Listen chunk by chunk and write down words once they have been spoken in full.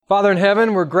Father in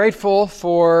heaven, we're grateful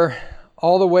for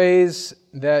all the ways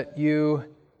that you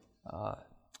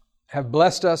have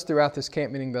blessed us throughout this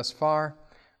camp meeting thus far.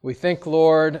 We think,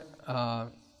 Lord,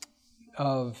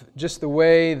 of just the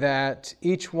way that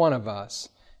each one of us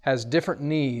has different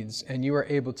needs and you are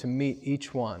able to meet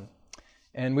each one.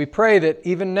 And we pray that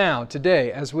even now,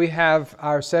 today, as we have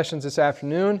our sessions this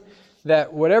afternoon,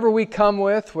 that whatever we come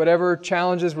with, whatever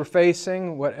challenges we're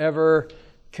facing, whatever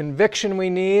conviction we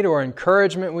need or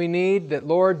encouragement we need, that,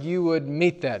 Lord, you would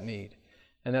meet that need,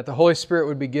 and that the Holy Spirit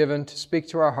would be given to speak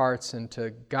to our hearts and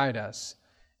to guide us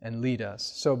and lead us.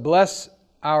 So bless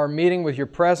our meeting with your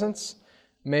presence.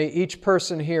 May each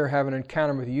person here have an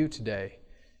encounter with you today,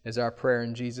 is our prayer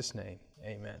in Jesus' name.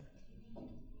 Amen.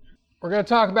 We're going to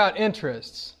talk about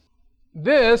interests.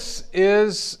 This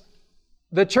is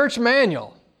the church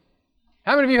manual.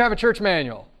 How many of you have a church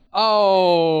manual?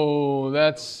 Oh,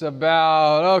 that's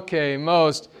about, okay,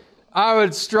 most. I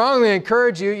would strongly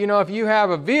encourage you, if you have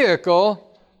a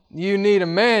vehicle, you need a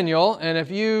manual, and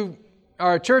if you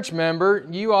are a church member,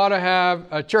 you ought to have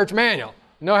a church manual.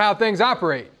 Know how things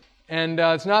operate. And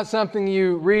it's not something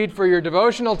you read for your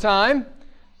devotional time,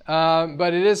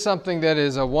 but it is something that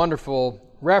is a wonderful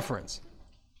reference.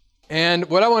 And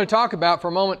what I want to talk about for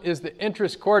a moment is the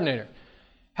interest coordinator.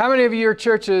 How many of your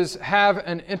churches have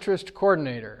an interest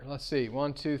coordinator? Let's see,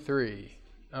 1, 2, 3.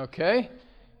 Okay.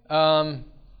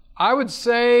 I would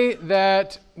say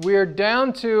that we're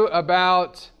down to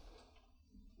about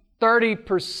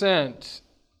 30%,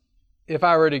 if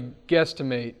I were to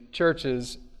guesstimate,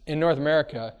 churches in North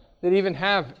America that even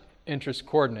have interest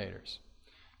coordinators.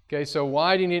 Okay, so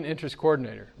why do you need an interest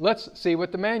coordinator? Let's see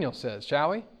what the manual says, shall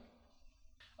we?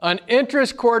 An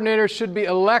interest coordinator should be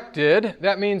elected.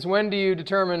 That means, when do you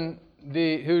determine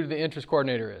who the interest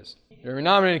coordinator is? During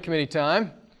nominating committee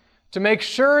time. To make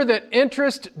sure that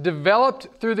interest developed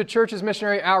through the church's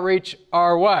missionary outreach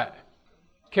are what?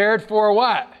 Cared for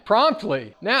what?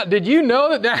 Promptly. Now, did you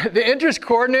know that the interest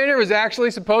coordinator was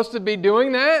actually supposed to be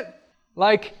doing that?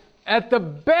 Like, at the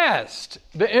best,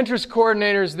 the interest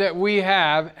coordinators that we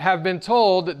have been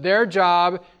told that their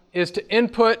job is to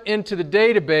input into the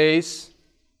database,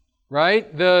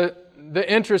 right, the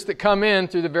interests that come in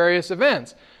through the various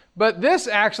events. But this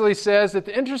actually says that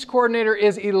the interest coordinator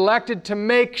is elected to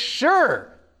make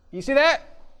sure. You see that?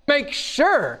 Make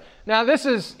sure. Now this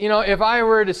is, if I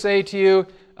were to say to you,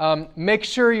 make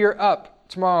sure you're up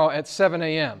tomorrow at 7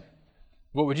 a.m.,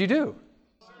 what would you do?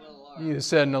 You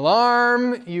set an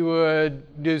alarm, you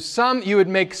would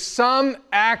make some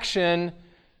action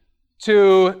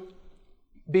to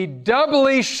be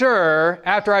doubly sure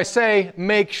after I say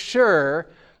make sure.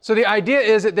 So the idea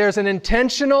is that there's an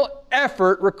intentional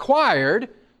effort required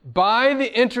by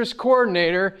the interest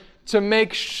coordinator to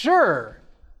make sure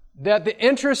that the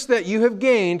interests that you have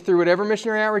gained through whatever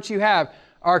missionary outreach you have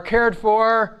are cared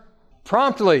for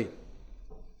promptly.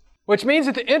 Which means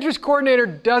that the interest coordinator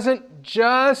doesn't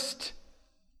just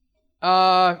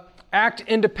act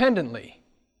independently.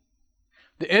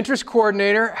 The interest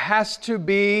coordinator has to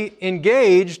be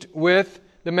engaged with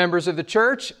the members of the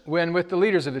church and with the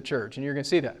leaders of the church, and you're going to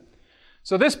see that.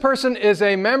 So this person is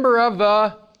a member of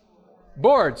the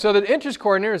board. So the interest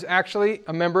coordinator is actually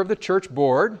a member of the church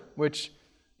board, which,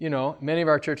 many of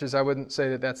our churches, I wouldn't say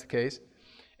that that's the case,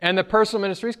 and the Personal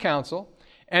Ministries Council,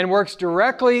 and works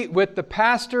directly with the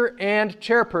pastor and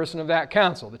chairperson of that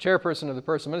council. The chairperson of the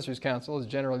Personal Ministries Council is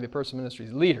generally the Personal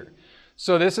Ministries leader.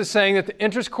 So this is saying that the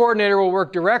interest coordinator will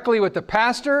work directly with the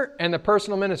pastor and the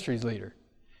Personal Ministries leader.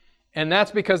 And that's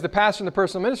because the pastor and the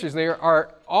Personal Ministries leader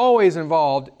are always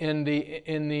involved in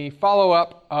the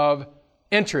follow-up of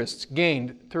interests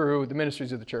gained through the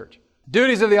ministries of the church.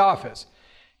 Duties of the office.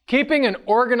 Keeping an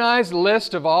organized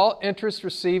list of all interests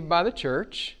received by the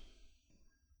church.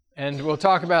 And we'll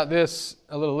talk about this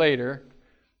a little later.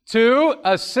 2,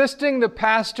 assisting the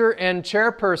pastor and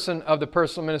chairperson of the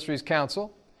Personal Ministries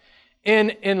Council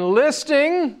in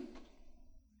enlisting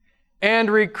and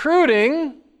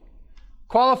recruiting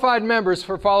qualified members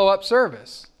for follow-up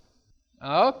service.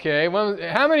 Okay, well,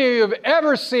 how many of you have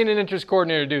ever seen an interest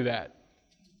coordinator do that?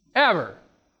 Ever?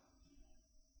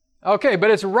 Okay,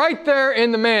 but it's right there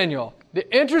in the manual.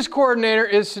 The interest coordinator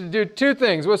is to do 2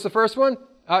 things. What's the first one?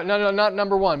 No, not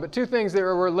number 1, but 2 things that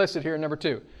were listed here in number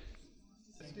 2.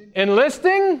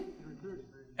 Enlisting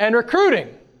and recruiting.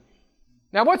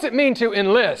 Now, what's it mean to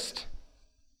enlist?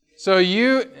 So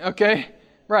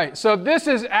right. So this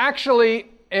is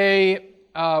actually a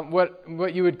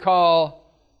what you would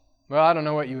call, well, I don't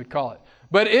know what you would call it,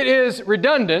 but it is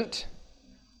redundant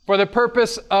for the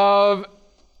purpose of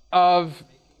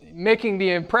making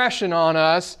the impression on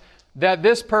us that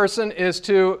this person is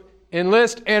to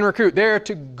enlist and recruit. They're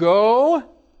to go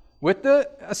with the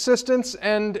assistance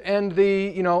and the,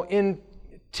 in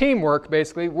teamwork,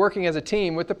 basically, working as a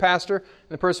team with the pastor and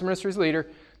the person ministry's leader,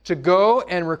 to go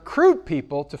and recruit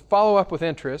people to follow up with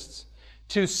interests,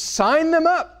 to sign them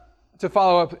up to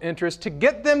follow up with interests, to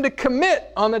get them to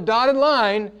commit on the dotted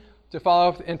line to follow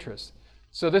up with interests.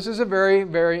 So this is a very,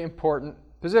 very important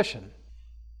position.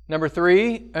 Number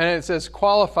 3, and it says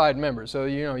qualified members. So,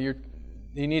 you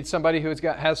need somebody who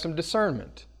has some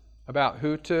discernment about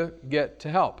who to get to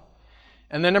help.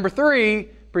 And then number 3,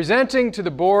 presenting to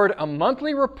the board a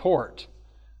monthly report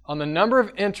on the number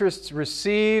of interests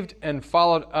received and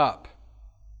followed up.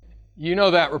 You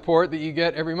know that report that you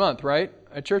get every month, right?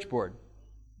 At church board.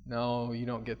 No, you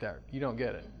don't get that. You don't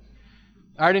get it.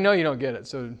 I already know you don't get it,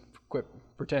 so quit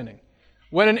pretending.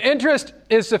 When an interest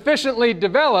is sufficiently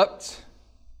developed,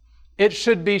 it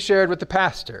should be shared with the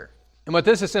pastor. And what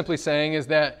this is simply saying is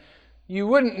that you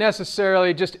wouldn't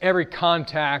necessarily just every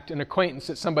contact and acquaintance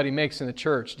that somebody makes in the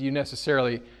church, do you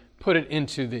necessarily put it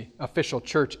into the official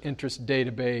church interest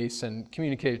database and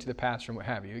communicate it to the pastor and what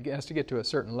have you. It has to get to a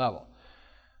certain level.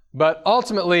 But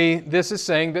ultimately, this is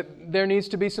saying that there needs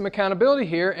to be some accountability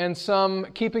here and some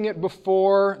keeping it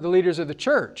before the leaders of the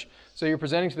church. So you're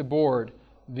presenting to the board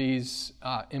these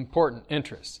important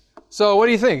interests. So what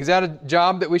do you think? Is that a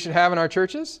job that we should have in our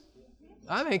churches?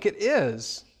 I think it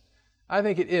is. I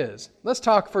think it is. Let's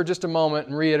talk for just a moment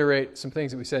and reiterate some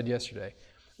things that we said yesterday.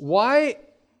 Why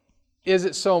is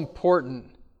it so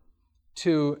important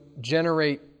to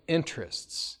generate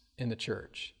interests in the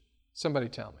church? Somebody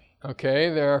tell me. Okay,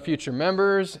 there are future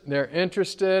members. They're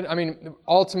interested.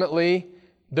 Ultimately,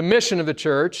 the mission of the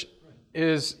church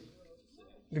is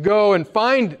to go and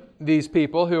find these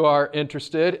people who are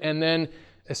interested and then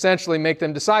essentially make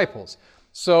them disciples.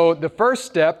 So the first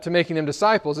step to making them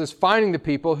disciples is finding the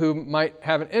people who might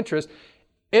have an interest.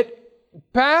 It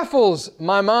baffles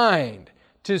my mind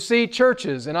to see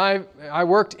churches, and I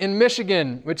worked in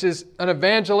Michigan, which is an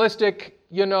evangelistic,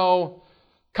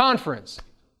 conference,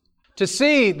 to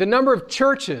see the number of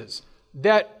churches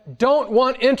that don't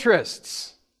want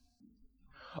interests.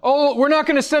 Oh, we're not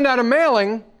going to send out a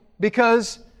mailing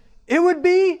because it would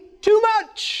be too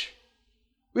much.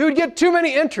 We would get too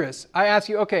many interests. I ask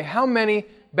you, okay, how many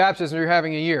baptisms are you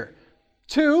having a year?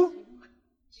 2?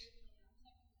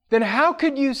 Then how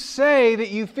could you say that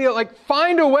you feel like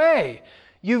find a way?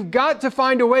 You've got to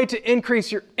find a way to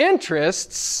increase your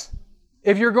interests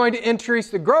if you're going to increase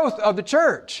the growth of the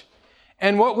church.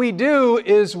 And what we do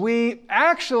is we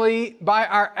actually, by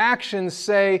our actions,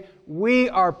 say we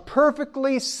are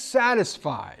perfectly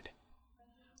satisfied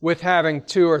with having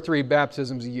 2 or 3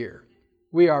 baptisms a year.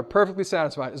 We are perfectly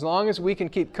satisfied. As long as we can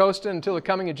keep coasting until the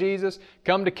coming of Jesus,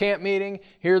 come to camp meeting,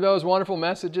 hear those wonderful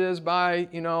messages by,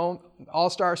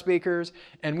 all-star speakers,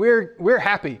 and we're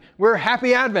happy. We're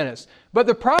happy Adventists. But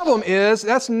the problem is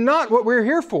that's not what we're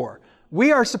here for.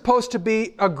 We are supposed to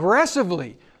be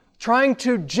aggressively trying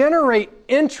to generate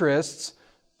interests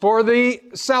for the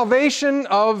salvation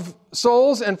of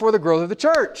souls and for the growth of the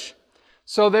church.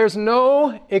 So there's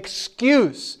no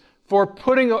excuse for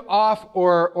putting off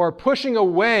or pushing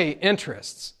away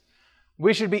interests.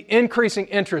 We should be increasing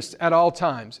interests at all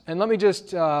times. And let me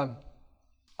just, I'll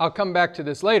come back to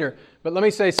this later, but let me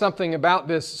say something about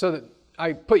this so that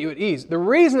I put you at ease. The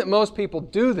reason that most people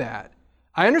do that,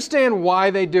 I understand why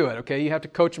they do it, okay? You have to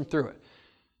coach them through it.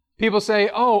 People say,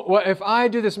 oh, well, if I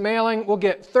do this mailing, we'll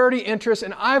get 30 interests,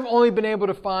 and I've only been able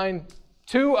to find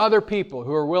 2 other people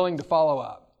who are willing to follow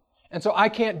up. And so I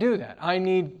can't do that. I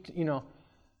need,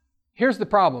 Here's the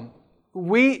problem.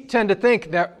 We tend to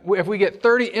think that if we get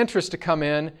 30 interests to come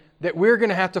in, that we're going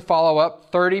to have to follow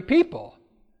up 30 people.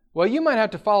 Well, you might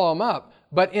have to follow them up,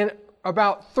 but in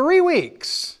about 3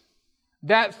 weeks,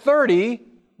 that 30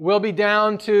 will be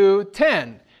down to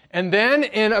 10. And then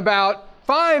in about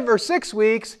 5 or 6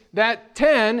 weeks, that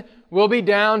 10 will be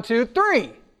down to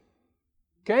 3.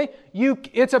 Okay?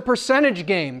 It's a percentage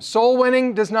game. Soul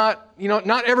winning does not,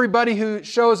 not everybody who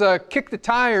shows a kick the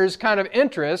tires kind of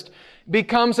interest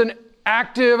becomes an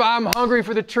active, I'm hungry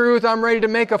for the truth, I'm ready to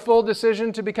make a full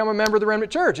decision to become a member of the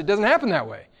Remnant Church. It doesn't happen that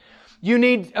way. You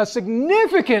need a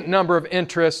significant number of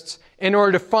interests in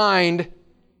order to find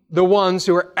the ones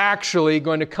who are actually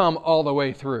going to come all the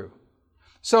way through.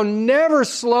 So never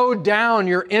slow down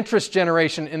your interest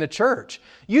generation in the church.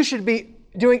 You should be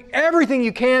doing everything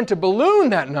you can to balloon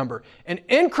that number and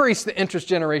increase the interest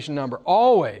generation number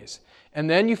always. And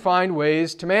then you find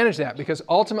ways to manage that, because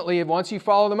ultimately, once you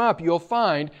follow them up, you'll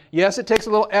find, yes, it takes a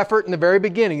little effort in the very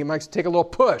beginning. It might take a little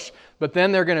push, but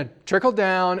then they're going to trickle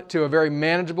down to a very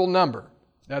manageable number.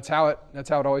 That's how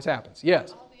it always happens.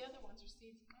 Yes? All the other ones are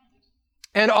seeds planted.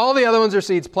 And all the other ones are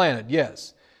seeds planted,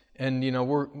 yes. And,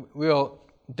 we'll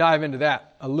dive into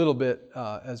that a little bit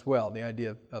as well, the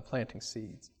idea of planting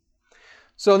seeds.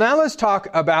 So now let's talk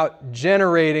about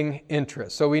generating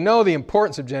interest. So we know the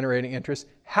importance of generating interest.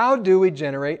 How do we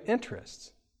generate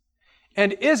interests?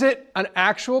 And is it an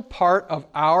actual part of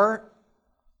our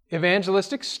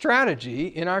evangelistic strategy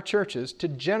in our churches to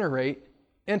generate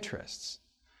interests?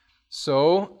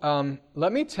 So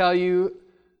let me tell you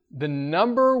the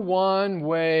number one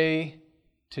way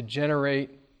to generate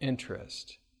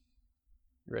interest.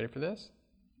 You ready for this?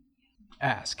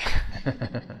 Ask.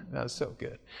 That was so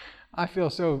good. I feel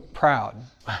so proud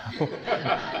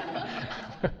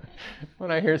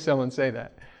when I hear someone say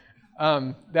that.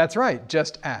 That's right,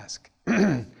 just ask.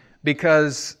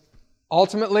 Because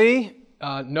ultimately,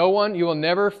 you will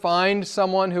never find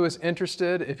someone who is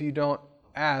interested if you don't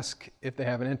ask if they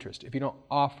have an interest, if you don't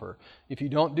offer. If you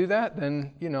don't do that,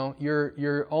 then,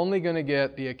 you're only going to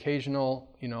get the occasional,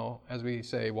 as we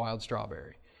say, wild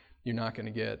strawberry. You're not going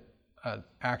to get an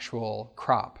actual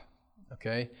crop,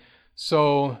 okay?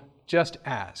 So just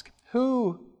ask.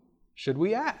 Who should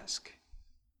we ask?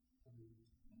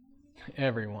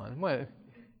 Everyone. What,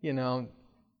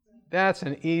 that's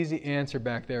an easy answer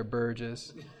back there,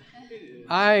 Burgess.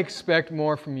 I expect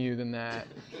more from you than that.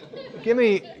 Give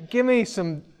me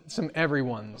some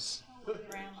everyone's.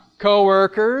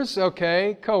 Coworkers,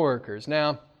 okay, coworkers.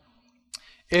 Now,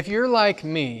 if you're like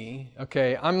me,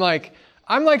 okay, I'm like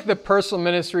the personal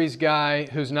ministries guy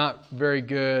who's not very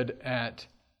good at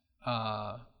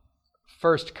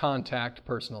first contact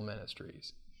personal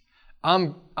ministries.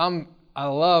 I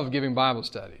love giving Bible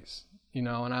studies, and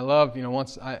I love,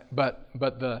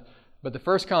 but the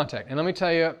first contact, and let me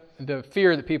tell you the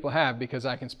fear that people have, because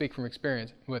I can speak from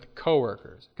experience with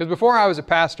coworkers. Because before I was a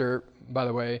pastor, by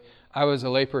the way, I was a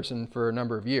layperson for a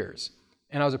number of years.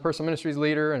 And I was a personal ministries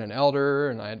leader and an elder,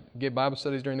 and I gave Bible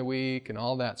studies during the week and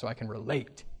all that, so I can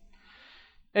relate.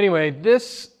 Anyway,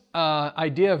 this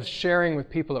idea of sharing with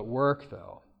people at work,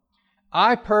 though,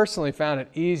 I personally found it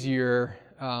easier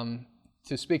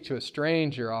to speak to a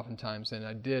stranger oftentimes than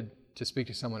I did to speak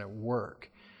to someone at work.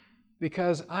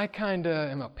 Because I kind of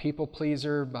am a people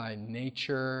pleaser by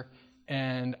nature,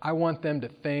 and I want them to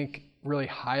think really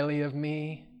highly of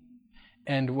me.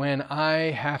 And when I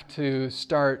have to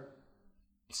start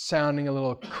sounding a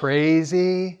little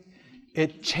crazy,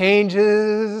 it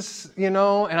changes, and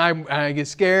I get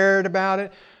scared about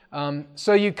it.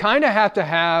 So you kind of have to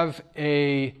have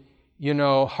a,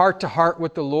 heart-to-heart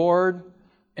with the Lord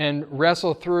and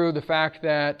wrestle through the fact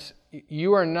that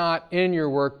you are not in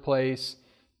your workplace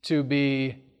to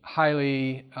be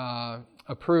highly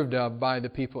approved of by the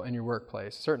people in your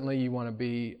workplace. Certainly you want to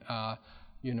be,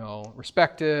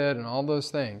 respected and all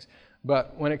those things.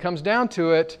 But when it comes down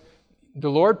to it, the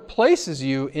Lord places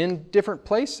you in different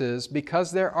places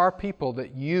because there are people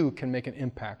that you can make an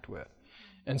impact with.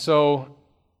 And so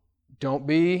don't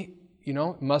be,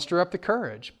 muster up the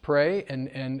courage. Pray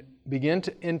and begin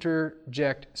to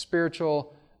interject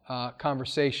spiritual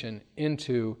conversation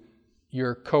into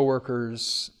your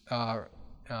coworkers'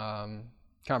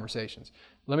 conversations.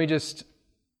 Let me just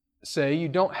say, you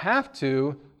don't have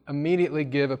to immediately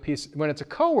give a piece. When it's a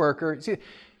coworker, see,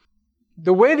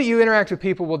 the way that you interact with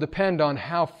people will depend on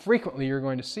how frequently you're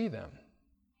going to see them.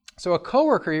 So a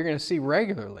coworker you're going to see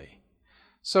regularly.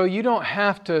 So you don't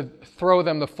have to throw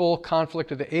them the full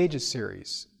Conflict of the Ages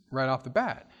series right off the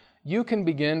bat. You can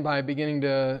begin by beginning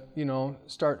to,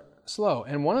 start slow.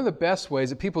 And one of the best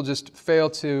ways that people just fail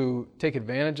to take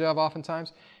advantage of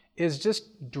oftentimes is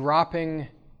just dropping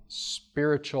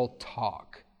spiritual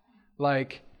talk.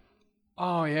 Like,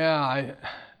 oh yeah,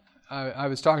 I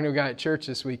was talking to a guy at church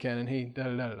this weekend and he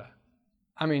da-da-da-da-da.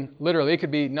 I mean, literally, it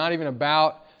could be not even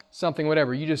about something,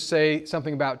 whatever. You just say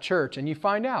something about church and you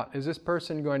find out, is this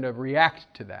person going to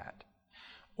react to that?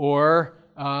 Or,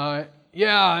 wow,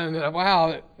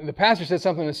 the pastor said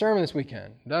something in the sermon this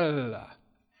weekend, da-da-da-da.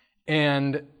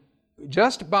 And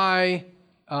just by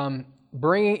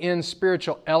bringing in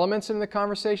spiritual elements in the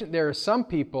conversation, there are some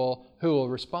people who will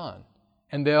respond.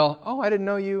 And they'll, I didn't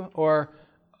know you, or,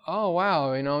 oh,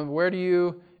 wow, where do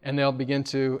you, and they'll begin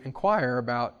to inquire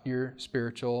about your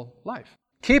spiritual life.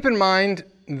 Keep in mind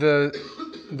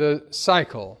the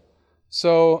cycle.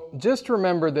 So just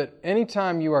remember that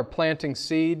anytime you are planting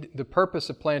seed, the purpose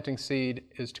of planting seed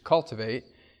is to cultivate,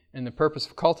 and the purpose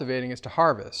of cultivating is to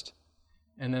harvest.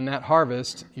 And then that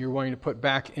harvest, you're going to put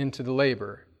back into the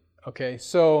labor. Okay,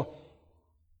 so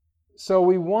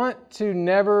we want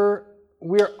to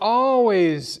we're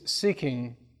always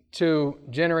seeking to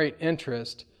generate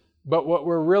interest, but what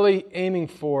we're really aiming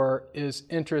for is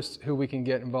interest who we can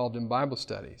get involved in Bible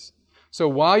studies. So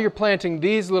while you're planting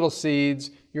these little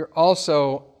seeds,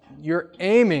 you're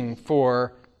aiming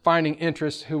for finding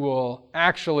interests who will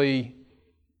actually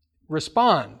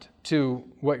respond to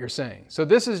what you're saying. So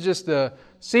this is just the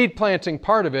seed planting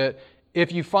part of it.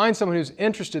 If you find someone who's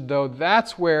interested, though,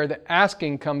 that's where the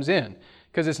asking comes in.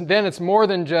 Because then it's more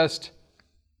than just,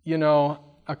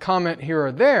 a comment here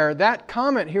or there. That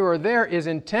comment here or there is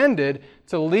intended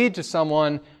to lead to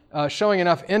someone showing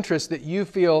enough interest that you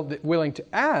feel willing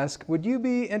to ask, would you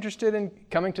be interested in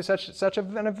coming to such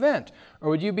an event? Or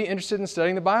would you be interested in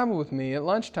studying the Bible with me at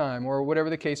lunchtime, or whatever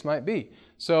the case might be?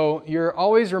 So you're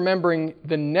always remembering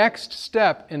the next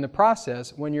step in the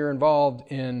process when you're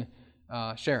involved in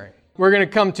sharing. We're going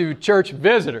to come to church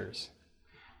visitors.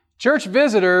 Church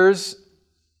visitors,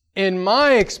 in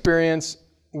my experience,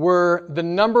 were the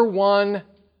number one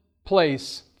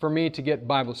place for me to get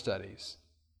Bible studies.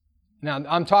 Now,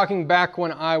 I'm talking back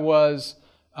when I was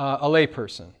a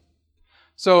layperson.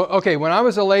 So, when I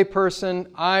was a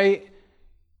layperson, I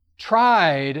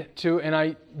tried to, and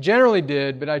I generally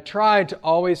did, but I tried to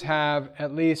always have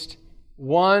at least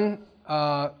one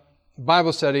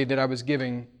Bible study that I was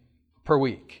giving per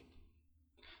week.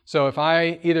 So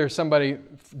if somebody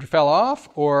fell off,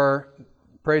 or,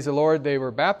 praise the Lord, they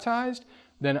were baptized,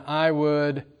 then I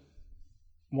would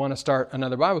want to start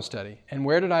another Bible study. And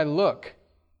where did I look?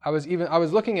 I was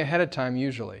looking ahead of time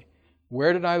usually.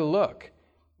 Where did I look?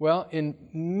 Well, in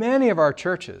many of our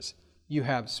churches, you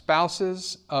have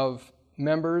spouses of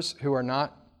members who are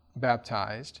not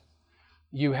baptized.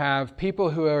 You have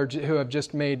people who have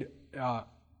just made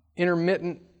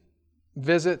intermittent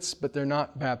visits, but they're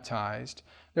not baptized.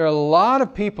 There are a lot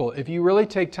of people, if you really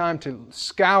take time to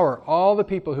scour all the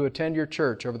people who attend your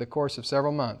church over the course of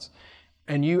several months,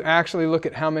 and you actually look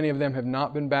at how many of them have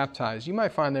not been baptized, you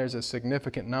might find there's a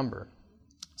significant number.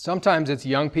 Sometimes it's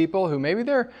young people who maybe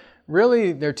they're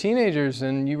teenagers,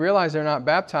 and you realize they're not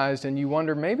baptized, and you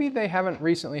wonder maybe they haven't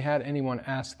recently had anyone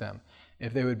ask them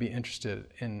if they would be interested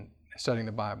in studying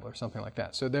the Bible or something like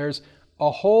that. So there's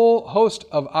a whole host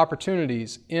of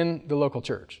opportunities in the local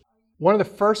church. One of the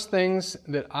first things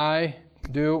that I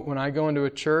do when I go into a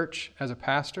church as a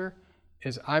pastor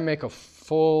is I make a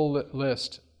full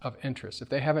list of interests. If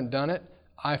they haven't done it,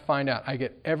 I find out.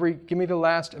 Give me the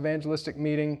last evangelistic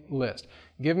meeting list.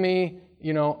 Give me,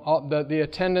 all the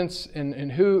attendance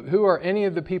and who are any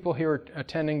of the people here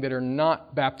attending that are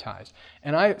not baptized.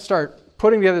 And I start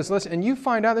putting together this list, and you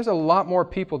find out there's a lot more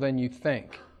people than you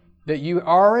think that you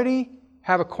already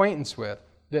have acquaintance with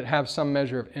that have some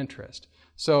measure of interest.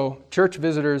 So church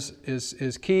visitors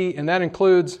is key, and that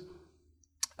includes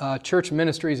church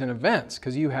ministries and events,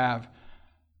 because you have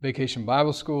vacation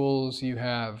Bible schools, you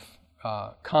have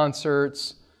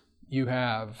concerts, you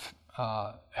have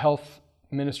health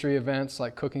ministry events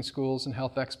like cooking schools and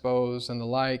health expos and the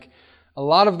like. A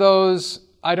lot of those,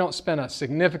 I don't spend a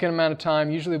significant amount of time.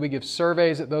 Usually we give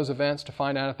surveys at those events to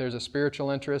find out if there's a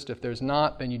spiritual interest. If there's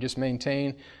not, then you just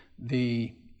maintain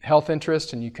the health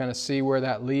interest and you kind of see where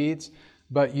that leads.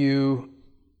 But you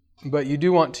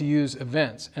do want to use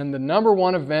events. And the number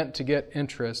one event to get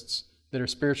interests that are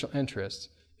spiritual interests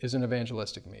is an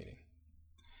evangelistic meeting.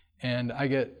 And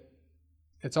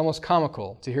it's almost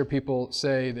comical to hear people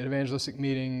say that evangelistic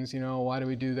meetings, why do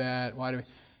we do that?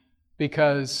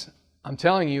 Because I'm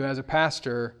telling you, as a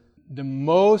pastor, the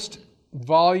most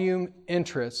volume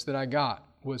interest that I got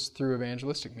was through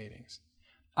evangelistic meetings.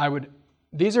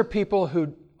 These are people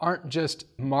who aren't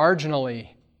just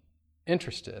marginally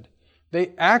interested.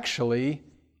 They actually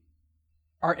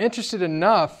are interested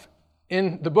enough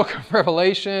in the book of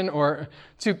Revelation or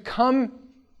to come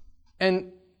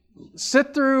and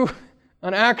sit through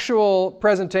an actual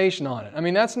presentation on it. I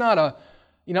mean, that's not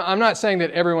I'm not saying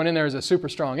that everyone in there is a super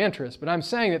strong interest, but I'm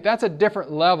saying that that's a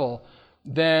different level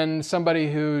than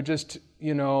somebody who just,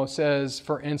 says,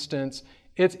 for instance,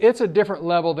 it's a different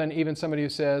level than even somebody who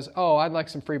says, oh, I'd like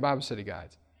some free Bible study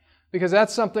guides. Because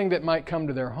that's something that might come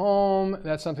to their home.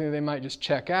 That's something that they might just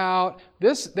check out.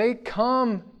 They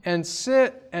come and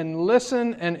sit and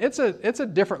listen, and it's a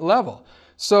different level.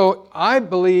 So I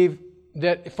believe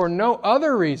that for no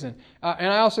other reason, and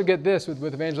I also get this with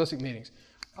evangelistic meetings.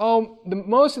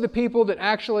 Most of the people that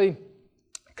actually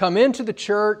come into the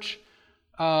church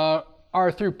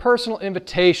are through personal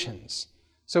invitations.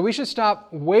 So we should stop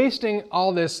wasting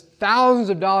all this thousands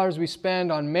of dollars we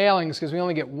spend on mailings because we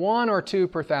only get 1 or 2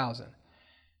 per 1,000.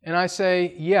 And I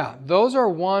say, yeah, those are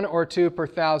 1 or 2 per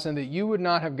 1,000 that you would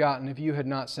not have gotten if you had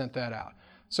not sent that out.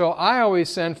 So I always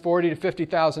send 40 to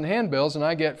 50,000 handbills, and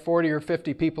I get 40 or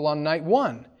 50 people on night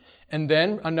 1, and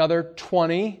then another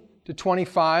 20 to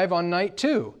 25 on night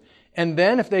 2. And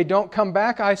then if they don't come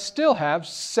back, I still have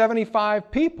 75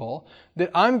 people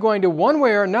that I'm going to, one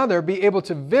way or another, be able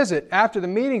to visit after the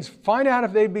meetings, find out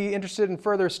if they'd be interested in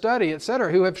further study,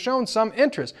 etc., who have shown some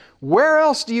interest. Where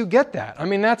else do you get that? I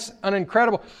mean, that's an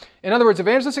incredible... In other words,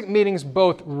 evangelistic meetings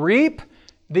both reap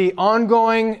the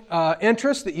ongoing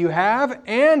interest that you have,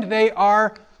 and they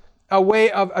are a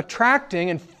way of attracting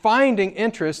and finding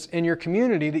interests in your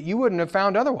community that you wouldn't have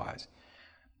found otherwise.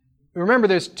 Remember,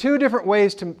 there's two different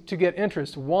ways to get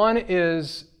interest. One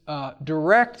is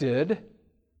directed,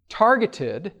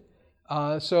 targeted.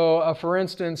 For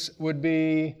instance, would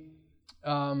be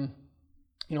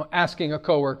asking a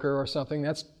coworker or something.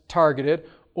 That's targeted.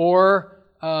 Or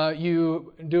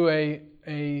you do a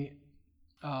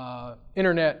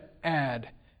internet ad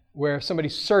where somebody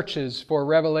searches for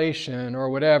revelation or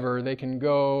whatever. They can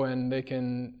go and they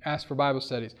can ask for Bible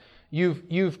studies.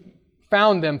 You've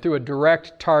found them through a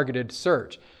direct targeted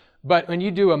search. But when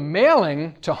you do a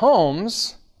mailing to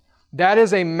homes, that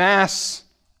is a mass.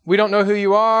 We don't know who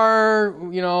you are.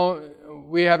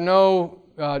 We have no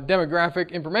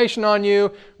demographic information on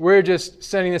you. We're just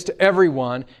sending this to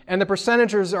everyone. And the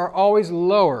percentages are always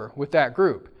lower with that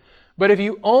group. But if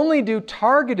you only do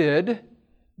targeted,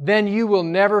 then you will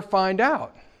never find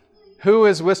out who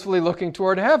is wistfully looking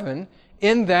toward heaven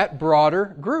in that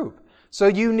broader group. So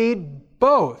you need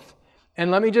both. And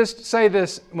let me just say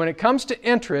this, when it comes to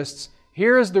interests,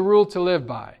 here is the rule to live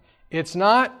by. It's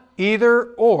not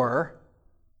either or,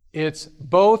 it's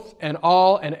both and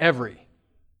all and every.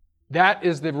 That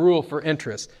is the rule for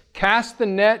interest. Cast the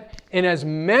net in as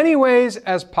many ways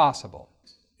as possible.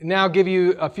 Now I'll give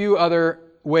you a few other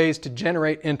ways to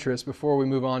generate interest before we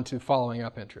move on to following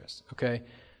up interest. Okay?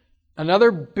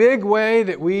 Another big way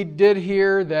that we did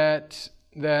here that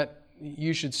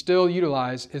you should still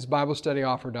utilize is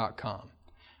BibleStudyOffer.com.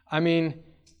 I mean,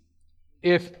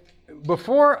 if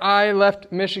before I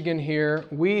left Michigan here,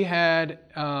 we had,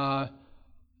 I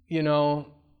don't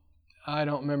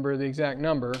remember the exact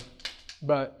number,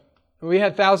 but we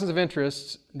had thousands of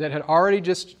interests that had already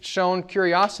just shown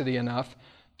curiosity enough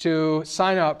to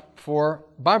sign up for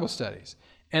Bible studies.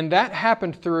 And that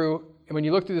happened through, when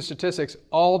you look through the statistics,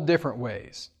 all different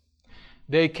ways.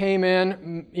 They came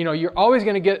in, you're always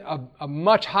going to get a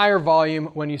much higher volume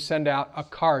when you send out a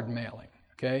card mailing,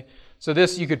 okay? So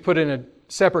this you could put in a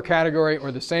separate category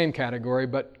or the same category,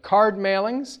 but card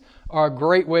mailings are a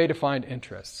great way to find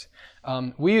interests.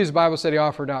 We use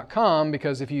BibleStudyOffer.com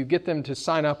because if you get them to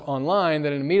sign up online,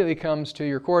 then it immediately comes to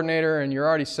your coordinator and you're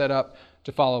already set up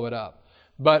to follow it up.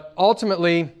 But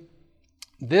ultimately,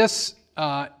 this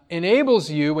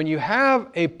enables you, when you have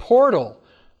a portal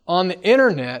on the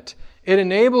internet, it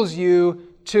enables you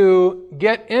to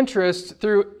get interest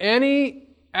through any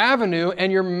avenue,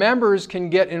 and your members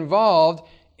can get involved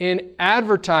in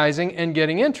advertising and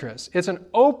getting interest. It's an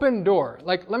open door.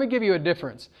 Let me give you a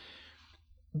difference.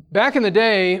 Back in the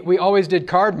day, we always did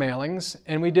card mailings,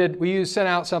 and we sent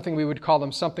out something, we would call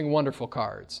them Something Wonderful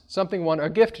cards. A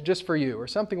gift just for you, or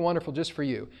Something Wonderful just for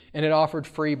you. And it offered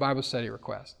free Bible study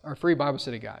requests, or free Bible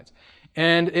study guides.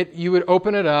 And you would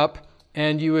open it up,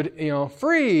 and you would,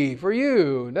 free for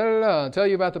you, tell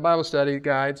you about the Bible study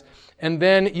guides. And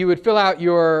then you would fill out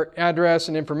your address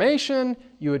and information,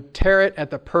 you would tear it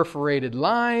at the perforated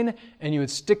line, and you would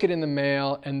stick it in the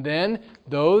mail, and then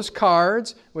those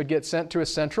cards would get sent to a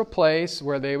central place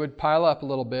where they would pile up a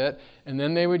little bit, and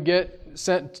then they would get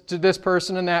sent to this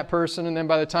person, and then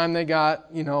by the time they got,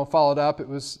 followed up, it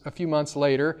was a few months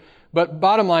later. But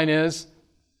bottom line is,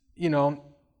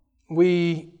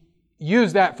 we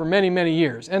used that for many, many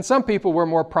years. And some people were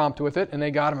more prompt with it, and they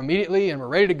got them immediately and were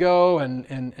ready to go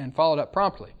and followed up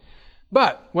promptly.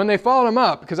 But when they followed them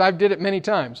up, because I've did it many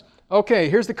times, okay,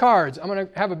 here's the cards. I'm going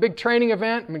to have a big training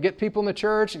event. I'm going to get people in the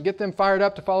church and get them fired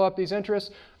up to follow up these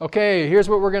interests. Okay, here's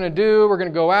what we're going to do. We're going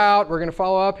to go out. We're going to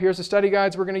follow up. Here's the study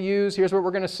guides we're going to use. Here's what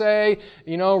we're going to say.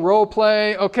 Role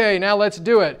play. Okay, now let's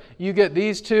do it. You get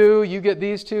these two. You get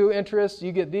these two interests.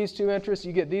 You get these two interests.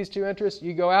 You get these two interests.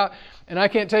 You go out. And I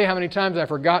can't tell you how many times I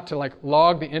forgot to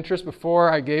log the interest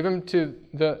before I gave them to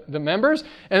the members.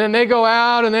 And then they go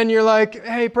out, and then you're like,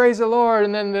 hey, praise the Lord.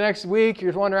 And then the next week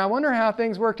you're wondering, I wonder how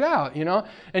things worked out,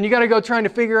 And you got to go trying to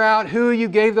figure out who you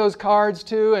gave those cards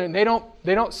to, and they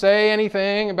don't say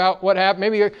anything about what happened.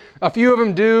 Maybe a few of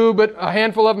them do, but a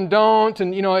handful of them don't.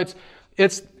 And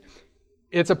it's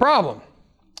a problem.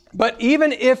 But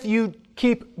even if you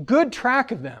keep good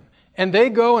track of them and they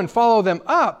go and follow them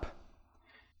up,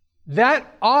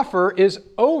 that offer is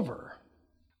over.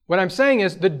 What I'm saying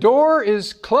is the door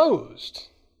is closed.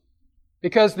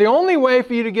 Because the only way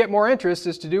for you to get more interest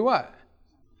is to do what?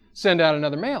 Send out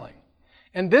another mailing.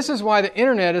 And this is why the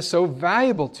internet is so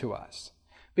valuable to us,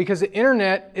 because the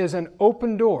internet is an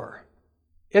open door.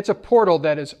 It's a portal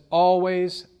that is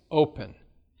always open.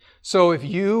 So if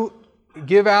you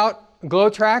give out glow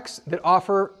tracts that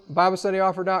offer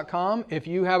BibleStudyOffer.com, if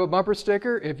you have a bumper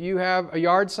sticker, if you have a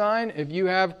yard sign, if you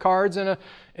have cards in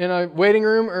a waiting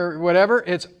room or whatever,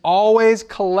 it's always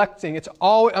collecting. It's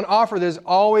always an offer that is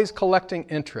always collecting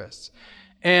interests.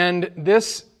 And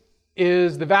this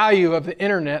is the value of the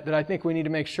internet that I think we need to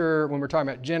make sure when we're talking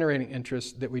about generating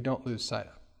interest that we don't lose sight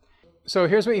of. So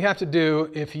here's what you have to do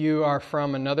if you are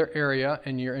from another area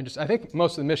and you're interested. I think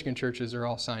most of the Michigan churches are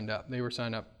all signed up. They were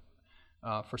signed up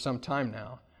for some time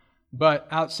now. But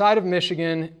outside of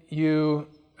Michigan, we're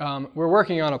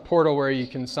working on a portal where you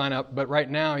can sign up, but right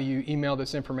now you email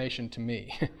this information to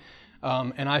me.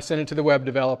 And I send it to the web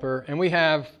developer. And we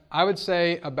have, I would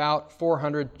say, about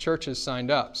 400 churches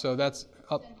signed up. So that's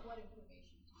up.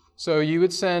 So you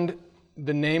would send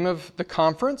the name of the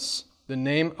conference, the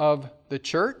name of the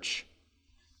church,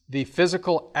 the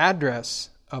physical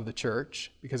address of the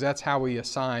church, because that's how we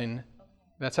assign,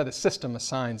 that's how the system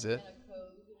assigns it.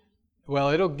 Well,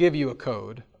 it'll give you a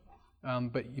code.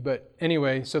 But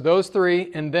anyway, so those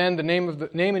three, and then the name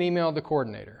and email of the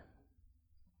coordinator,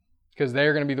 because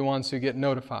they're going to be the ones who get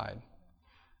notified.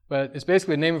 But it's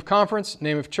basically the name of conference,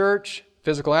 name of church,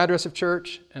 physical address of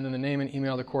church, and then the name and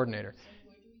email of the coordinator.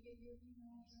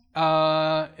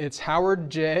 It's Howard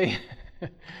J.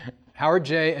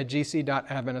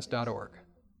 howardj@gc.adventist.org.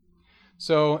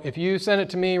 So if you send it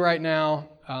to me right now,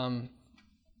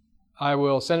 I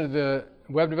will send it to the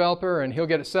web developer and he'll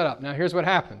get it set up. Now here's what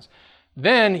happens.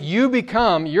 Then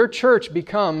your church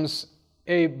becomes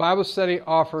a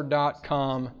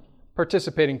BibleStudyOffer.com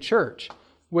participating church,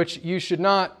 which you should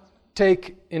not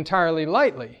take entirely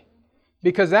lightly,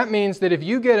 because that means that if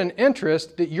you get an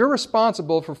interest, that you're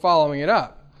responsible for following it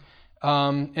up.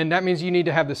 And that means you need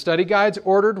to have the study guides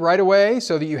ordered right away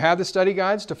so that you have the study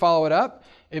guides to follow it up.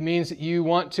 It means that you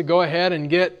want to go ahead and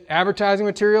get advertising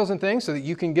materials and things so that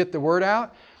you can get the word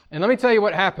out. And let me tell you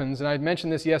what happens, and I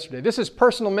mentioned this yesterday. This is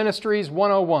Personal Ministries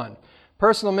 101.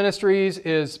 Personal Ministries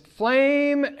is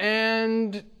flame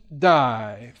and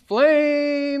die.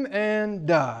 Flame and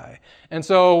die. And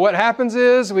so what happens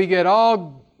is we get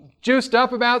all juiced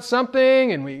up about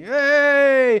something and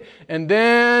and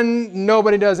then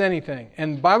nobody does anything.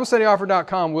 And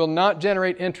BibleStudyOffer.com will not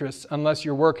generate interest unless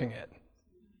you're working it.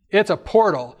 It's a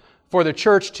portal for the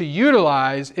church to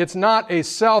utilize. It's not a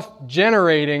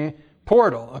self-generating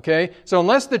portal, okay? So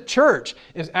unless the church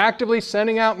is actively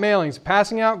sending out mailings,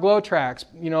 passing out glow tracts,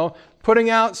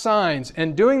 putting out signs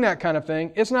and doing that kind of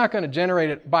thing, it's not going to generate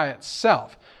it by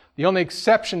itself. The only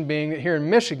exception being that here in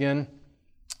Michigan,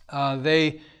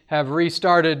 they have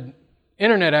restarted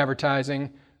internet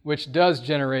advertising, which does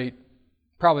generate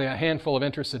probably a handful of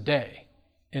interests a day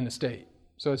in the state.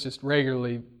 So it's just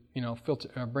regularly,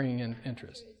 bringing in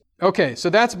interest. Okay, so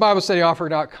that's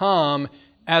BibleStudyOffer.com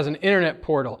as an internet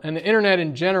portal. And the internet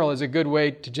in general is a good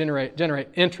way to generate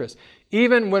interest.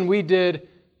 Even when we did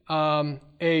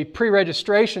a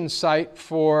pre-registration site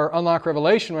for Unlock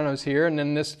Revelation when I was here, and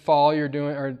then this fall you're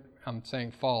doing, or I'm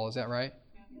saying fall, is that right?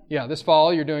 Yeah, this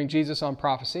fall you're doing Jesus on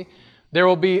Prophecy. There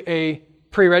will be a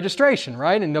pre-registration,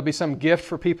 right? And there'll be some gift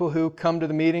for people who come to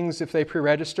the meetings if they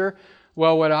pre-register.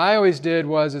 Well, what I always did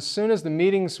was as soon as the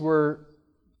meetings were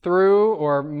through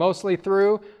or mostly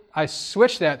through, I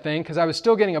switched that thing because I was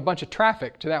still getting a bunch of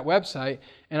traffic to that website,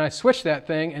 and I switched that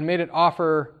thing and made it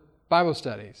offer Bible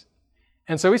studies.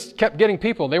 And so we kept getting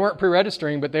people. They weren't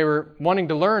pre-registering, but they were wanting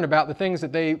to learn about the things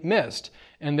that they missed.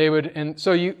 And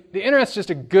the internet's just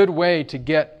a good way to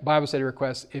get Bible study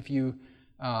requests if you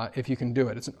can do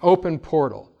it. It's an open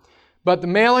portal. But the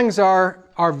mailings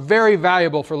are very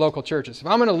valuable for local churches. If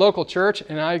I'm in a local church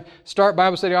and I start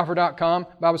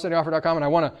BibleStudyOffer.com, and I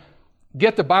want to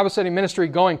get the Bible study ministry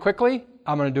going quickly,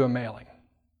 I'm going to do a mailing.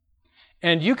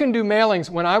 And you can do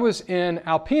mailings. When I was in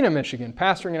Alpena, Michigan,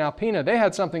 pastoring in Alpena, they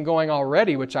had something going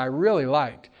already, which I really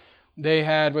liked. They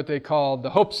had what they called the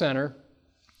Hope Center,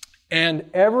 and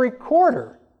every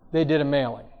quarter they did a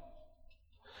mailing.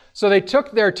 So they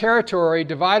took their territory,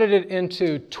 divided it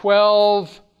into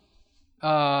 12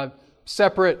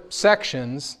 separate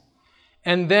sections,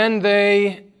 and then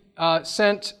they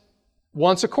sent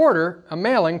once a quarter a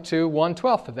mailing to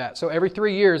 1/12 of that. So every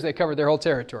 3 years they covered their whole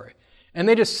territory. And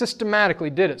they just systematically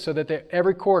did it so that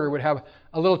every quarter would have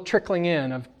a little trickling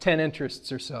in of 10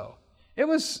 interests or so. It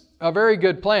was a very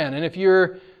good plan. And if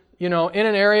you're, in an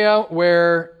area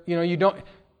where, you don't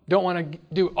want to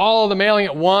do all of the mailing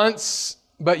at once,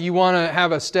 but you want to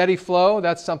have a steady flow,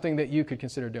 that's something that you could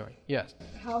consider doing. Yes?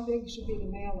 How big should be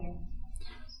the mailing?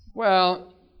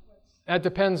 Well, That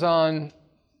depends on,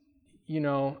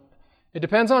 it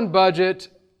depends on budget,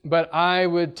 but I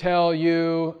would tell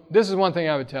you, this is one thing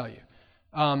I would tell you.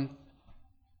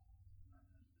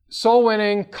 Soul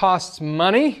winning costs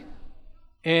money,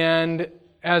 and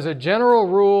as a general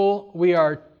rule, we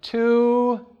are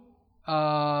too,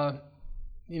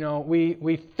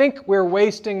 we think we're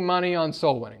wasting money on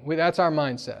soul winning. That's our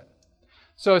mindset.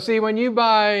 So see, when you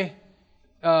buy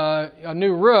a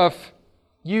new roof,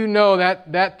 you know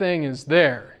that thing is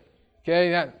there.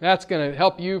 Okay, that's going to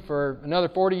help you for another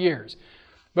 40 years.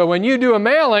 But when you do a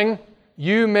mailing,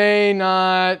 you may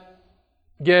not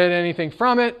get anything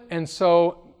from it, and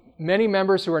so many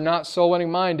members who are not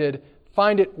soul-winning minded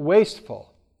find it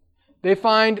wasteful. They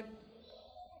find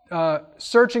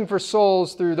searching for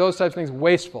souls through those types of things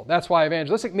wasteful. That's why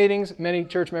evangelistic meetings, many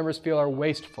church members feel, are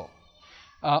wasteful.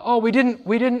 We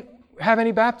didn't have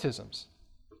any baptisms.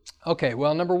 Okay,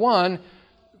 well, number one,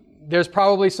 there's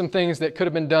probably some things that could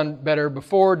have been done better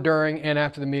before, during, and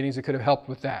after the meetings that could have helped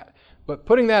with that. But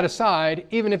putting that aside,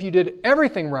 even if you did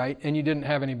everything right and you didn't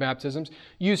have any baptisms,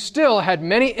 you still had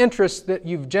many interests that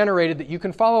you've generated that you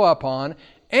can follow up on,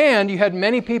 and you had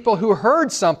many people who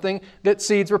heard something that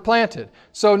seeds were planted.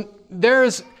 So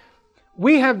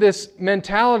we have this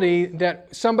mentality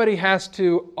that somebody has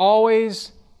to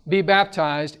always be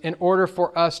baptized in order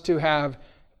for us to have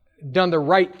done the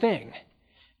right thing.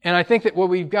 And I think that what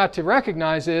we've got to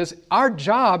recognize is our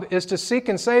job is to seek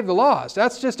and save the lost.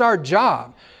 That's just our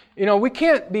job. We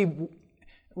can't be...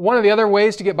 One of the other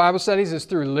ways to get Bible studies is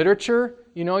through literature.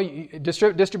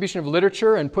 Distribution of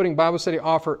literature and putting Bible study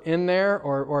offer in there,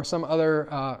 or some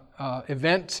other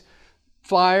event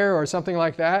flyer or something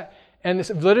like that. And this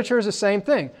literature is the same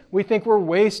thing. We think we're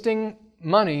wasting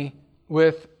money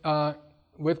with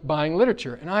buying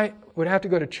literature. And I would have to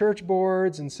go to church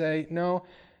boards and say, no,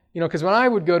 because when I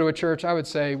would go to a church, I would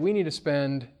say, we need to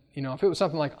spend, if it was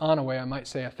something like Onaway, I might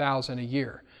say $1,000 a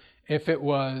year. If it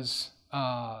was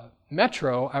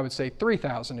Metro, I would say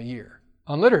 $3,000 a year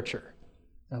on literature.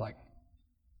 They're like,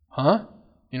 huh?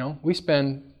 We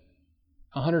spend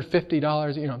 $150,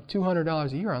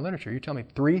 $200 a year on literature. You tell me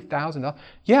 $3,000?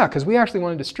 Yeah, because we actually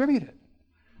want to distribute it.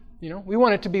 We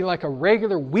want it to be like a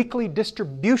regular weekly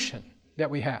distribution that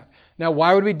we have. Now,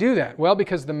 why would we do that? Well,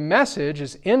 because the message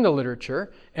is in the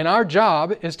literature, and our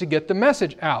job is to get the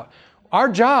message out. Our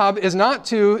job is not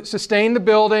to sustain the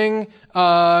building,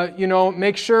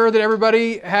 make sure that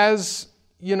everybody has,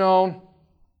 even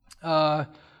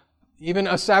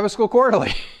a Sabbath School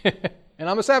Quarterly. And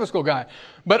I'm a Sabbath School guy.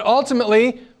 But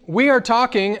ultimately, we are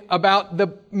talking about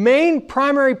the main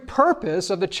primary purpose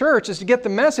of the church is to get the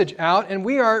message out, and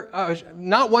we are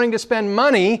not wanting to spend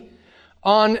money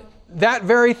on that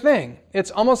very thing.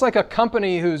 It's almost like a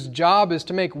company whose job is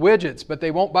to make widgets, but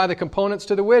they won't buy the components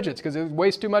to the widgets because it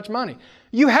wastes too much money.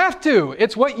 You have to.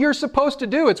 It's what you're supposed to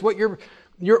do. It's what your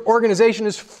organization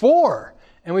is for.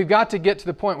 And we've got to get to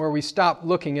the point where we stop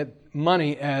looking at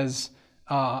money as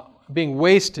being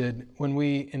wasted when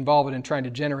we involve it in trying to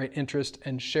generate interest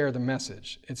and share the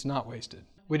message. It's not wasted.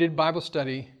 We did Bible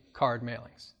study card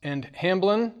mailings. And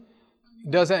Hamblin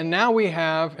does that. And now we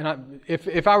have, and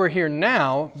if I were here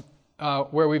now,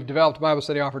 where we've developed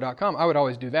BibleStudyOffer.com, I would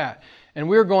always do that. And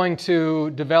we're going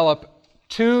to develop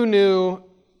 2 new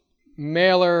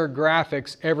mailer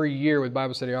graphics every year with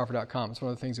BibleStudyOffer.com. It's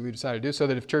one of the things that we decided to do so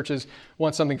that if churches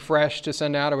want something fresh to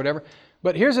send out or whatever.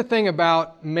 But here's the thing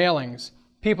about mailings.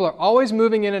 People are always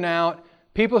moving in and out.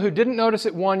 People who didn't notice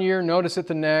it one year notice it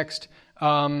the next.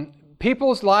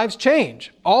 People's lives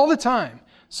change all the time.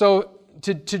 So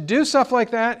to do stuff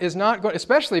like that is not good,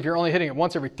 especially if you're only hitting it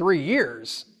once every 3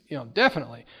 years.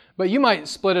 Definitely. But you might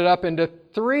split it up into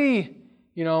 3,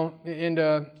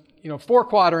 into 4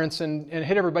 quadrants and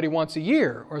hit everybody once a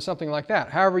year or something like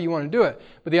that, however you want to do it.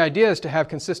 But the idea is to have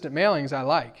consistent mailings. I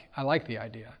like the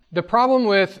idea. The problem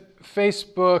with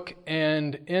Facebook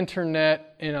and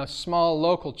internet in a small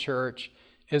local church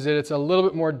is that it's a little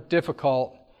bit more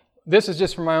difficult. This is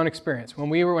just from my own experience.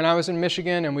 When I was in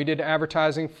Michigan and we did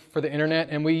advertising for the internet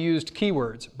and we used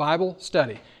keywords, Bible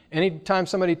study. Anytime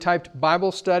somebody typed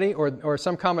Bible study or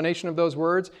some combination of those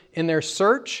words in their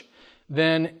search,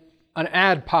 then an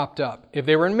ad popped up. If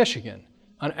they were in Michigan,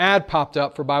 an ad popped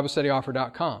up for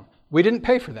BibleStudyOffer.com. We didn't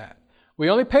pay for that. We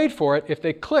only paid for it if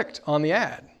they clicked on the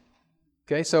ad.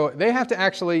 Okay, so they have to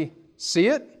actually see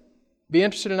it, be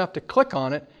interested enough to click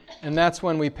on it, and that's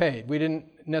when we paid. We didn't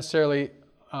necessarily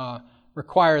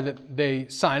require that they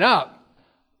sign up.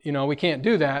 We can't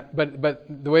do that, but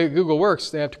the way Google works,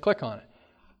 they have to click on it.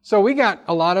 So we got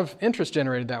a lot of interest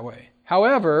generated that way.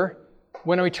 However,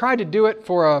 when we tried to do it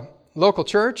for a local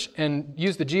church and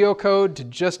use the geocode to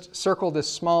just circle this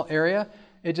small area,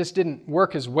 it just didn't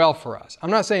work as well for us.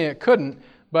 I'm not saying it couldn't,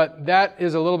 but that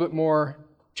is a little bit more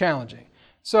challenging.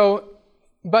 So,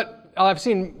 but I've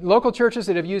seen local churches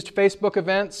that have used Facebook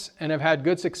events and have had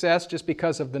good success just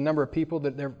because of the number of people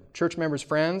that their church members'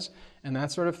 friends and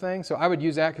that sort of thing. So I would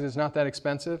use that because it's not that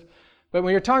expensive. But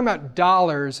when you're talking about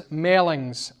dollars,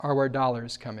 mailings are where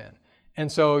dollars come in.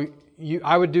 And so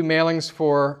I would do mailings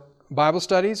for Bible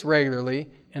studies regularly,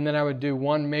 and then I would do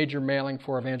one major mailing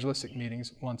for evangelistic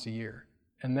meetings once a year.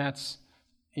 And that's,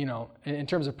 in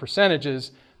terms of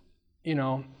percentages, in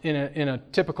a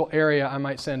typical area, I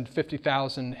might send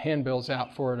 50,000 handbills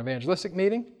out for an evangelistic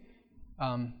meeting,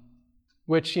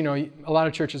 which, a lot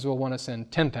of churches will want to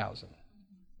send 10,000.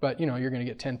 But, you're going to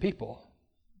get 10 people,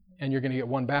 and you're going to get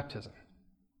one baptism.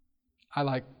 I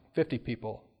like 50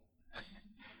 people,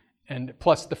 and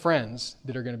plus the friends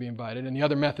that are going to be invited, and the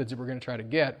other methods that we're going to try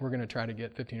to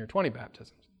get 15 or 20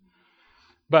 baptisms.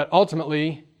 But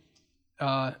ultimately,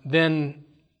 then,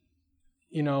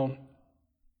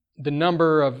 the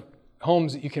number of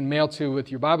homes that you can mail to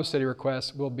with your Bible study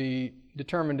requests will be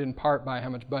determined in part by how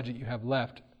much budget you have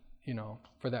left,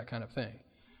 for that kind of thing.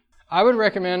 I would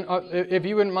recommend, if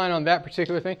you wouldn't mind on that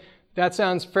particular thing, that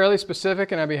sounds fairly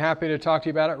specific, and I'd be happy to talk to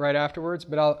you about it right afterwards,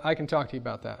 but I can talk to you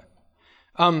about that.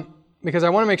 Because I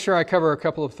want to make sure I cover a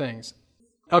couple of things.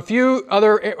 A few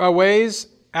other ways,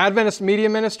 Adventist Media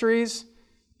Ministries,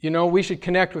 we should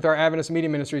connect with our Adventist Media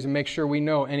Ministries and make sure we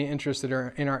know any interests that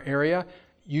are in our area.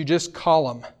 You just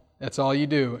call them. That's all you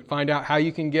do. Find out how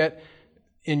you can get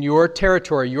in your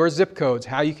territory, your zip codes,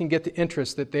 how you can get the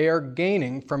interest that they are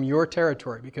gaining from your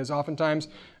territory. Because oftentimes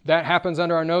that happens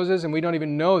under our noses and we don't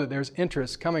even know that there's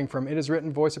interest coming from It Is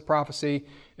Written, Voice of Prophecy,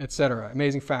 etc.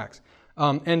 Amazing facts.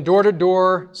 And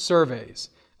door-to-door surveys.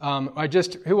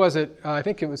 Who was it? I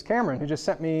think it was Cameron who just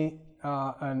sent me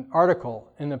an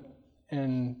article in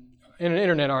an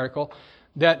internet article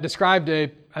that described I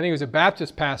think it was a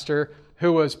Baptist pastor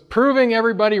who was proving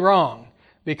everybody wrong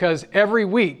because every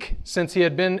week since he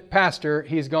had been pastor,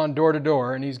 he's gone door to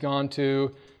door and he's gone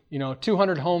to,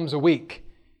 200 homes a week.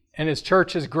 And his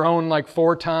church has grown like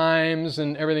 4 times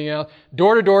and everything else.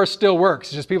 Door to door still works.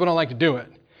 It's just people don't like to do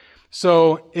it.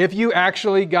 So if you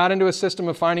actually got into a system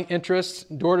of finding interests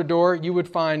door to door, you would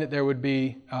find that there would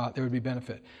be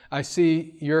benefit. I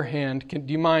see your hand.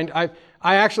 Do you mind? I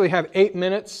actually have 8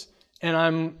 minutes, and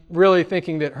I'm really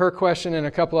thinking that her question and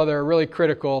a couple other are really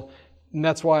critical, and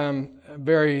that's why I'm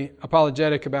very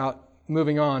apologetic about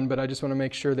moving on. But I just want to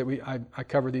make sure that I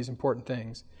cover these important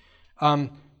things.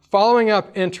 Following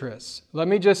up interests. Let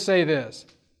me just say this: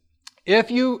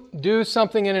 if you do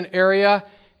something in an area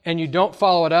and you don't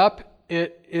follow it up,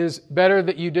 it is better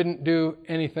that you didn't do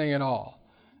anything at all.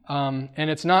 And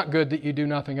it's not good that you do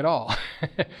nothing at all.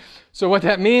 So what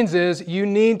that means is you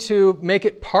need to make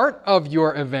it part of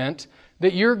your event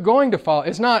that you're going to follow.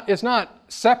 It's not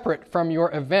separate from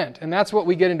your event. And that's what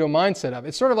we get into a mindset of.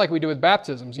 It's sort of like we do with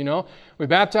baptisms, We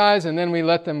baptize and then we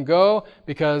let them go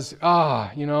because,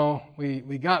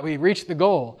 we reached the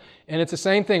goal. And it's the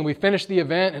same thing. We finish the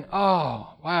event and,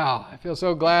 oh, wow, I feel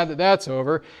so glad that that's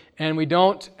over. And we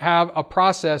don't have a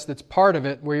process that's part of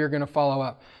it where you're going to follow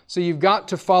up. So you've got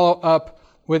to follow up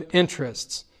with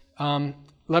interests.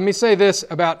 Let me say this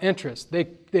about interests.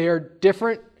 They are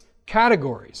different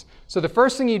categories. So the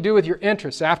first thing you do with your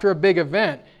interests after a big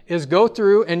event is go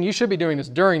through, and you should be doing this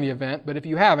during the event, but if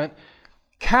you haven't,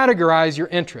 categorize your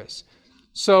interests.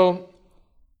 So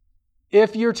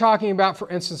if you're talking about, for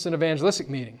instance, an evangelistic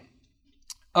meeting,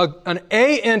 an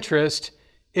A interest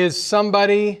is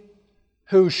somebody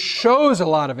who shows a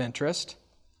lot of interest,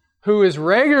 who is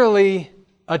regularly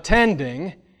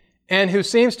attending, and who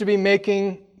seems to be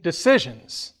making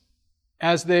decisions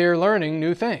as they are learning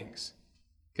new things.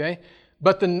 Okay?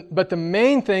 But the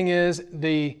main thing is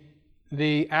the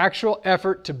actual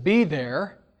effort to be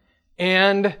there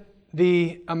and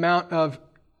the amount of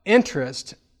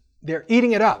interest. They're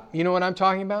eating it up. You know what I'm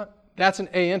talking about? That's an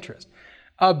A interest.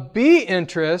 A B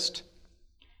interest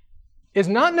is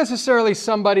not necessarily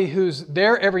somebody who's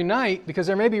there every night, because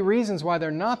there may be reasons why they're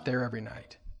not there every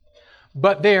night.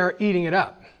 But they are eating it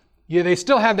up. They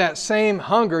still have that same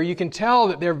hunger. You can tell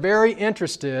that they're very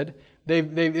interested.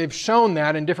 They've shown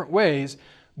that in different ways,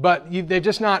 but they've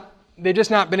just not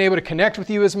been able to connect with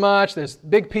you as much. There's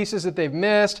big pieces that they've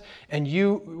missed, and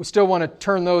you still want to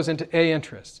turn those into A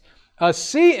interests. A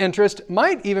C interest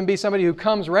might even be somebody who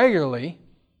comes regularly,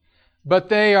 but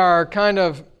they are kind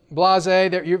of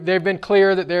blasé. They've been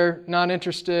clear that they're not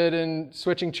interested in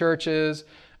switching churches.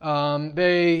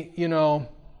 They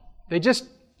just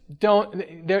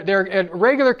don't. They're a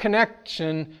regular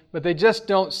connection, but they just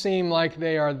don't seem like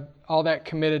they are all that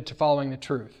committed to following the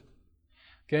truth.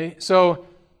 Okay, so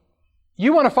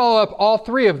You want to follow up all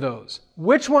three of those.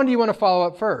 Which one do you want to follow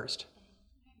up first?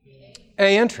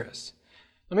 A, interests.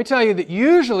 Let me tell you that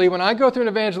usually when I go through an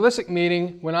evangelistic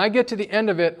meeting, when I get to the end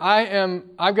of it,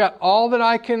 I've got all that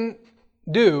I can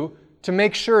do to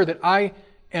make sure that I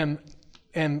am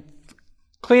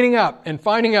cleaning up and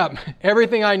finding up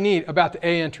everything I need about the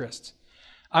A interests.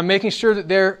 I'm making sure that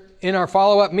they're in our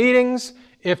follow-up meetings.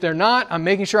 If they're not, I'm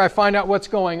making sure I find out what's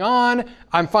going on.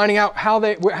 I'm finding out how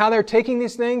they're taking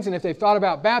these things, and if they've thought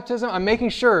about baptism. I'm making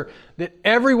sure that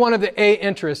every one of the A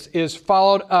interests is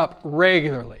followed up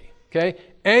regularly. Okay?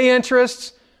 A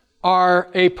interests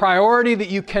are a priority that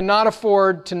you cannot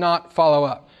afford to not follow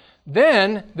up.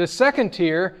 Then the second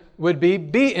tier would be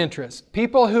B interests.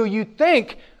 People who you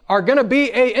think are going to be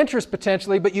A interest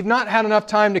potentially, but you've not had enough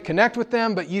time to connect with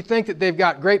them, but you think that they've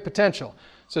got great potential.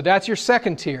 So that's your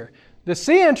second tier. The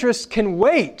C interests can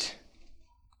wait,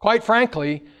 quite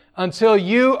frankly, until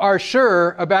you are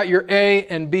sure about your A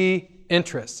and B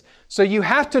interests. So you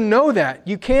have to know that.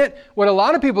 You can't, what a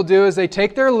lot of people do is they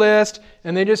take their list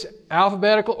and they just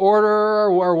alphabetical order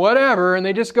or whatever, and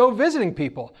they just go visiting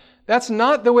people. That's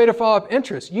not the way to follow up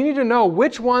interests. You need to know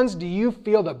which ones do you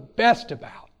feel the best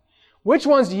about. Which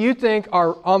ones do you think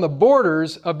are on the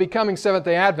borders of becoming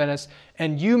Seventh-day Adventists,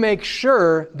 and you make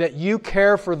sure that you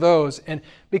care for those. And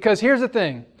because here's the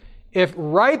thing, if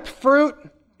ripe fruit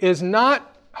is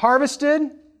not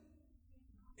harvested,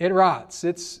 it rots.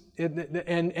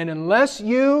 And unless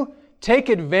you take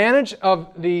advantage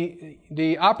of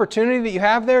the opportunity that you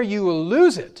have there, you will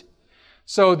lose it.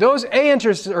 So those A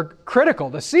interests are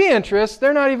critical. The C interests,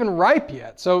 they're not even ripe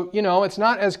yet. So, it's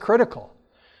not as critical.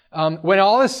 When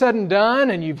all is said and done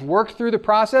and you've worked through the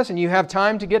process and you have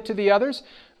time to get to the others,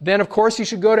 then of course you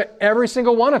should go to every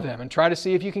single one of them and try to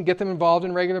see if you can get them involved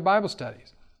in regular Bible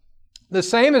studies. The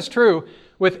same is true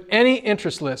with any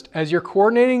interest list. As you're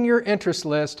coordinating your interest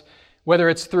list, whether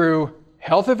it's through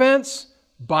health events,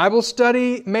 Bible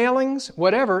study mailings,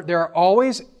 whatever, there are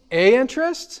always A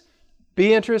interests,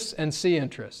 B interests, and C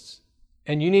interests.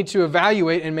 And you need to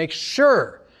evaluate and make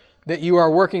sure that you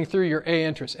are working through your A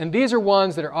interests. And these are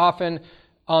ones that are often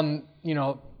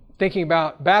thinking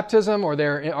about baptism, or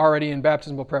they're already in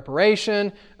baptismal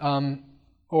preparation,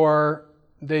 or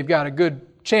they've got a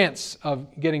good chance of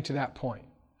getting to that point.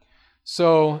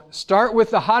 So start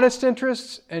with the hottest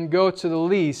interests and go to the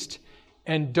least,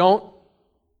 and don't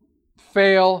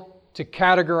fail to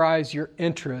categorize your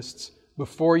interests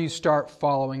before you start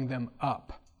following them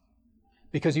up.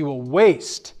 Because you will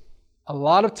waste a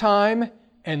lot of time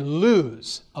and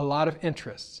lose a lot of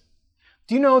interests.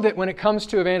 Do you know that when it comes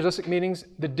to evangelistic meetings,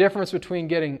 the difference between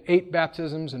getting 8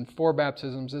 baptisms and 4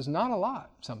 baptisms is not a lot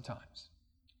sometimes?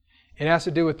 It has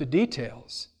to do with the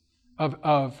details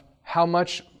of how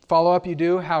much follow-up you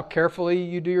do, how carefully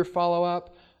you do your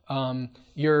follow-up,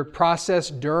 your process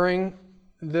during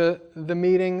the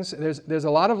meetings. There's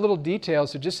a lot of little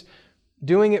details to just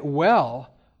doing it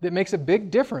well that makes a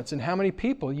big difference in how many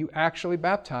people you actually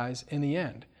baptize in the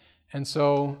end. And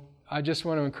so I just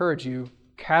want to encourage you,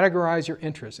 categorize your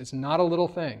interests. It's not a little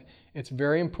thing. It's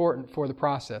very important for the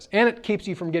process. And it keeps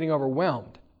you from getting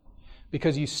overwhelmed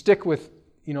because you stick with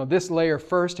this layer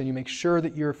first and you make sure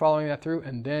that you're following that through,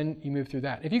 and then you move through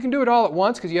that. If you can do it all at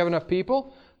once because you have enough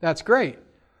people, that's great.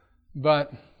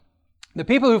 But the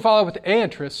people who follow with the A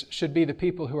interests should be the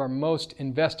people who are most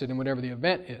invested in whatever the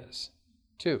event is,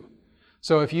 too.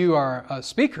 So if you are a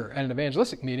speaker at an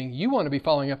evangelistic meeting, you want to be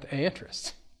following up the A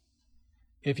interests.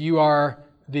 If you are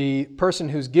the person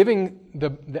who's giving the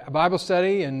Bible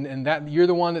study and that you're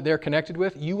the one that they're connected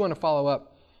with, you want to follow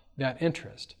up that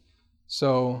interest.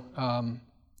 So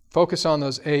focus on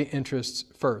those A interests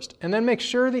first. And then make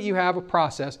sure that you have a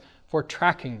process for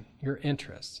tracking your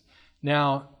interests.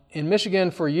 Now, in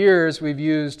Michigan for years we've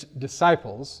used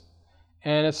Disciples,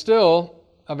 and it's still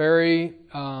a very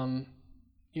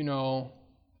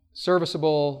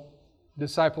serviceable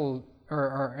disciple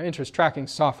or interest tracking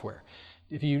software.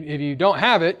 If you don't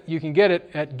have it, you can get it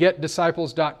at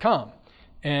getdisciples.com.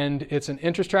 And it's an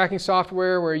interest tracking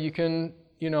software where you can,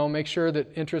 make sure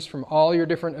that interests from all your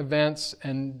different events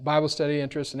and Bible study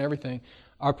interests and everything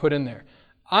are put in there.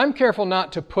 I'm careful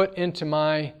not to put into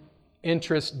my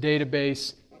interest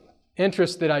database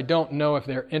interests that I don't know if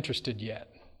they're interested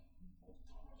yet.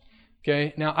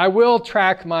 Okay, now I will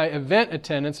track my event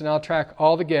attendance and I'll track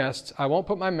all the guests. I won't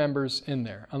put my members in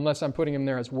there unless I'm putting them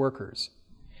there as workers.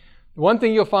 One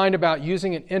thing you'll find about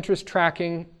using an interest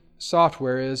tracking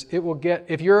software is it will get,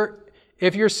 if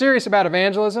you're serious about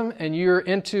evangelism and you're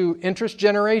into interest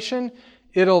generation,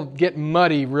 it'll get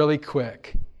muddy really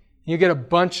quick. You get a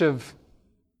bunch of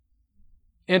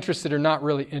interests that are not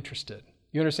really interested.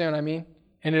 You understand what I mean?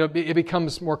 and it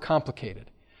becomes more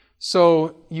complicated.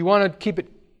 So you want to keep it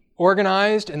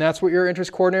organized, and that's what your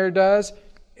interest coordinator does,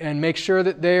 and make sure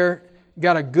that they're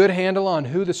got a good handle on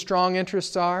who the strong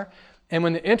interests are. And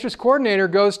when the interest coordinator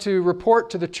goes to report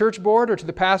to the church board or to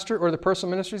the pastor or the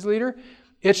personal ministries leader,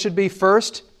 it should be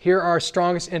first, here are our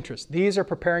strongest interests. These are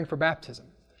preparing for baptism.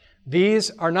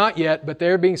 These are not yet, but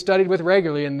they're being studied with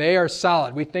regularly, and they are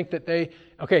solid. We think that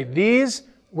these,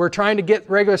 we're trying to get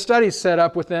regular studies set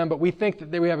up with them, but we think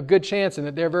that we have a good chance and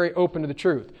that they're very open to the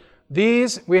truth.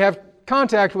 These, we have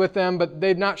contact with them, but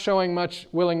they're not showing much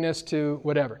willingness to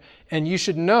whatever. And you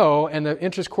should know, and the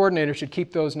interest coordinator should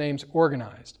keep those names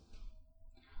organized.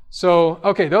 So,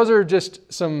 okay, those are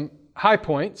just some high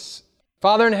points.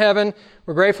 Father in heaven,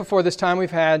 we're grateful for this time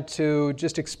we've had to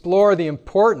just explore the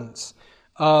importance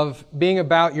of being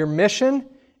about your mission,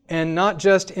 and not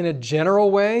just in a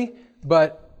general way,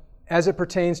 but as it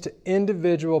pertains to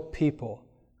individual people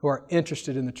who are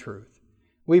interested in the truth.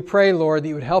 We pray, Lord, that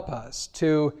you would help us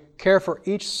to care for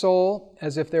each soul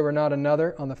as if there were not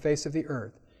another on the face of the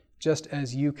earth, just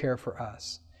as you care for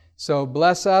us. So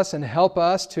bless us and help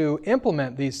us to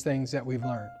implement these things that we've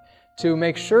learned, to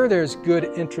make sure there's good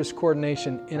interest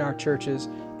coordination in our churches,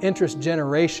 interest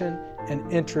generation,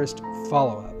 and interest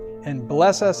follow-up. And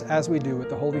bless us as we do with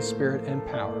the Holy Spirit and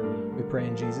power. We pray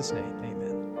in Jesus' name.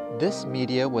 Amen. This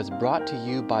media was brought to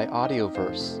you by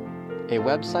Audioverse, a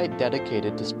website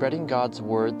dedicated to spreading God's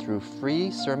Word through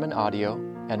free sermon audio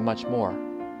and much more.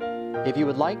 If you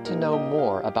would like to know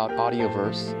more about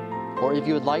Audioverse, or if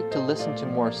you would like to listen to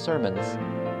more sermons,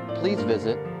 please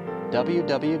visit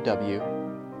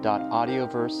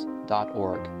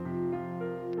www.audioverse.org.